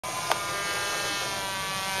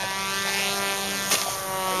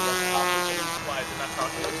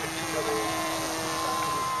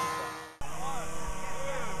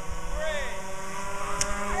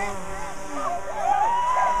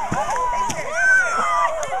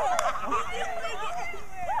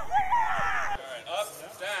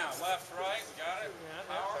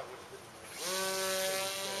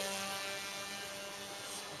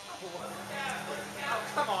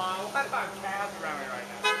Come on, what about calves around me right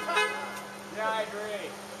now? Yeah, I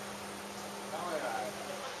agree. Tell me about it.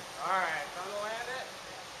 Alright, time to land it?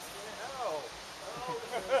 No.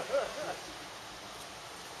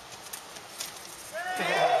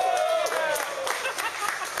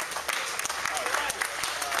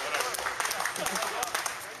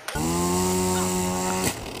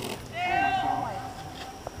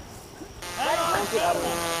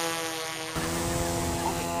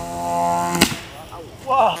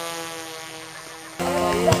 Whoa!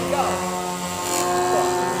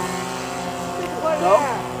 No?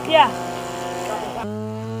 Yeah.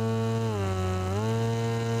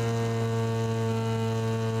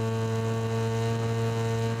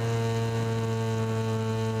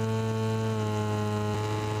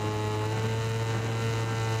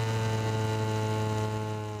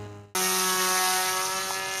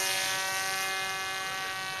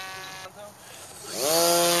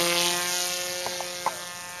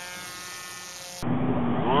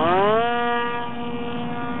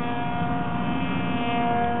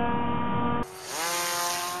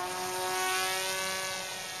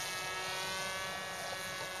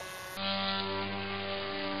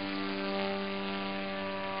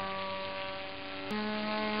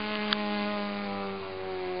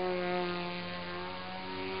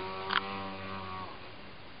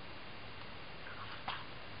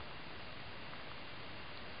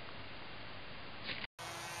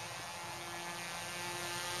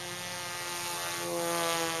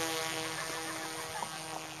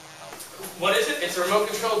 What is it? It's a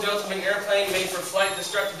remote-controlled delta-wing airplane made for flight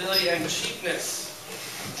destructibility and cheapness.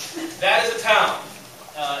 That is a town.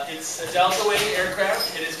 It's a delta-wing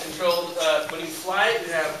aircraft. It is controlled, when you fly it,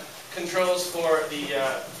 you have controls for the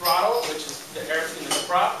throttle, which is the airplane, the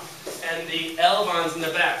prop, and the elevons in the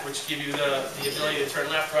back, which give you the ability to turn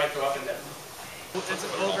left, right, go up and down. It's an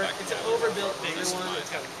overbuilt bigger one. It's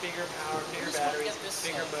got bigger power, bigger batteries,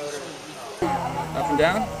 bigger motor. Up and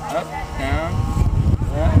down, up, down.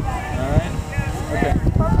 Alright. Okay.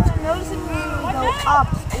 Notice it when you go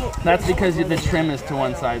up. That's because the trim is to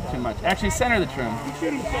one side too much. Actually, center the trim. Just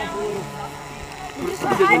in the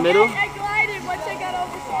middle. I glided once I got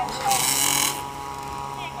over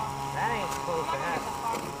That ain't supposed to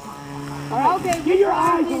happen. All right, okay, get your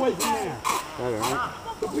eyes away from there. All right.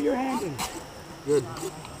 So put your hand in. Good.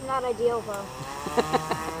 Not ideal, though.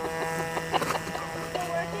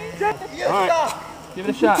 All right. Give it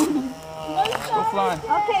a shot. Go fly.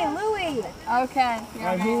 Okay, Louie. Okay. All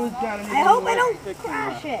right, who's got it? I hope I don't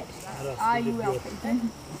crash it. You will.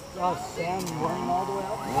 Oh, Sam running all the way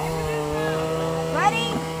out. Ready?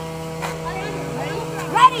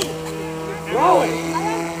 Ready? Roll it.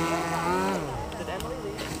 Did Emily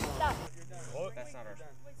leave? That's not ours.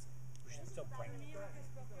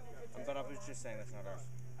 But I was just saying that's not ours.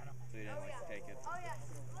 So you didn't like to take it. Oh, yeah.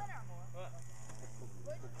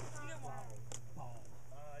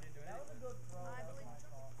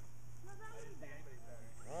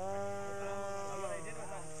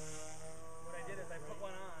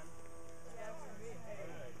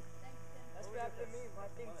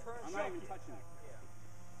 I'm not even touching it.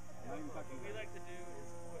 I'm not even touching it. What we like to do is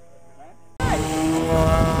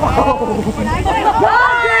Can I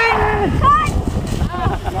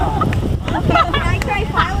try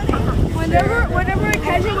piloting? Whenever I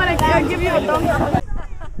catch it, when I give you a thumbs up.